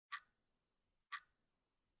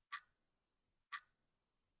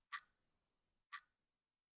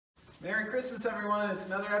Merry Christmas, everyone. It's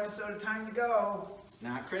another episode of Time to Go. It's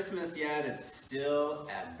not Christmas yet, it's still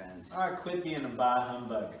Advent. Quit being a bah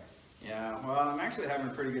humbug. Yeah, well, I'm actually having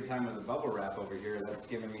a pretty good time with the bubble wrap over here. That's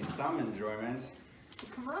giving me some enjoyment.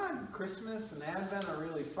 Well, come on, Christmas and Advent are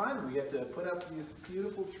really fun. We get to put up these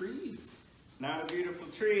beautiful trees. It's not a beautiful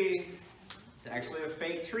tree. It's actually a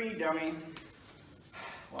fake tree, dummy.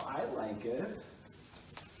 Well, I like it.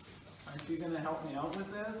 Aren't you going to help me out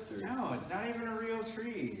with this? Or? No, it's not even a real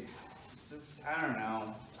tree. It's just, I don't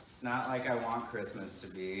know. It's not like I want Christmas to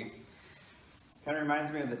be. Kind of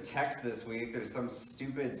reminds me of the text this week. There's some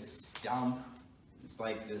stupid stump. It's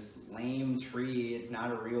like this lame tree. It's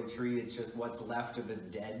not a real tree. It's just what's left of a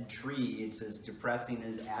dead tree. It's as depressing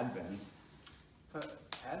as Advent. But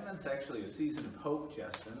Advent's actually a season of hope,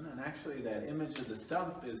 Justin. And actually that image of the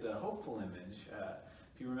stump is a hopeful image.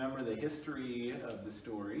 If you remember the history of the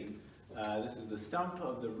story, this is the stump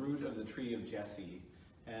of the root of the tree of Jesse.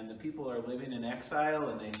 And the people are living in exile,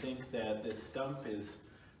 and they think that this stump is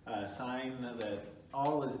a sign that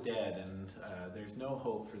all is dead and there's no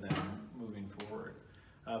hope for them moving forward.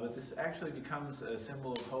 But this actually becomes a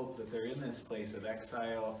symbol of hope that they're in this place of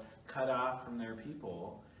exile, cut off from their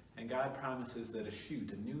people. And God promises that a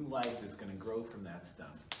shoot, a new life is going to grow from that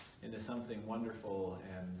stump into something wonderful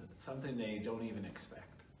and something they don't even expect.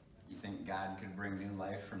 You think God could bring new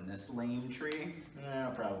life from this lame tree?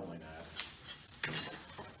 No, probably not.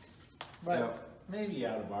 But So, maybe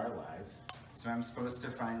out of our lives. so I'm supposed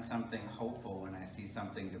to find something hopeful when I see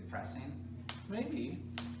something depressing? Maybe.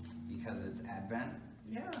 Because it's Advent?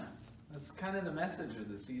 Yeah. That's kind of the message of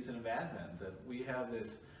the season of Advent, that we have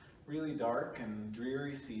this really dark and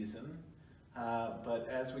dreary season, but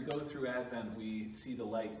as we go through Advent, we see the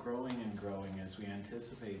light growing and growing as we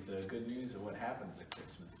anticipate the good news of what happens at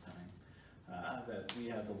Christmas time. That we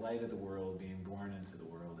have the light of the world being born into the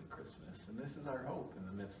world at Christmas. And this is our hope in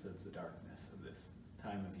the midst of the darkness of this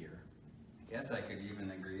time of year. I guess I could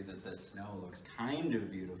even agree that the snow looks kind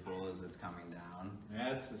of beautiful as it's coming down.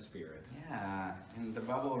 That's the spirit. Yeah, and the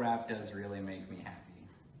bubble wrap does really make me happy.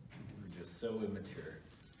 We're just so immature.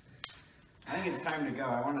 I think it's time to go.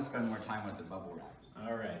 I want to spend more time with the bubble wrap.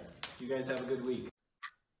 All right. You guys have a good week.